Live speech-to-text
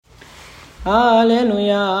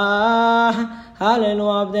הללויה,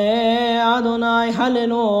 הללו עבדי אדוני,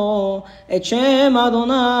 הללו את שם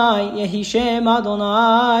אדוני, יהי שם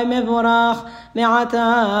אדוני מבורך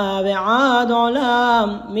מעתה ועד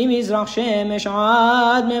עולם, ממזרח שמש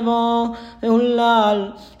עד מבוא,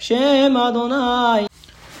 והולל שם אדוני.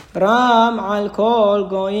 רם על כל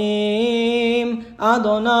גויים,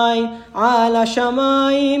 אדוני על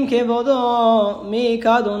השמיים כבודו,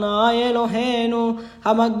 מכאדוני אלוהינו,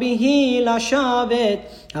 המגביהי לשבת,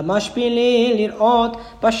 המשפילי לראות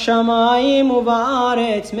בשמיים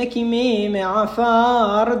ובארץ, מקימי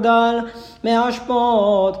מעפר דל,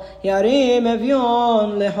 מאשפות ירים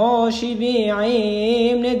אביון, להושיבי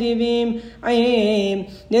עם נדיבים, עם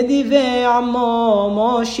נדיבי עמו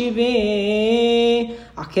מושיבי.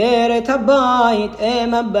 עקרת הבית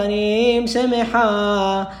אם הבנים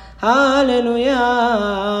שמחה, הללויה.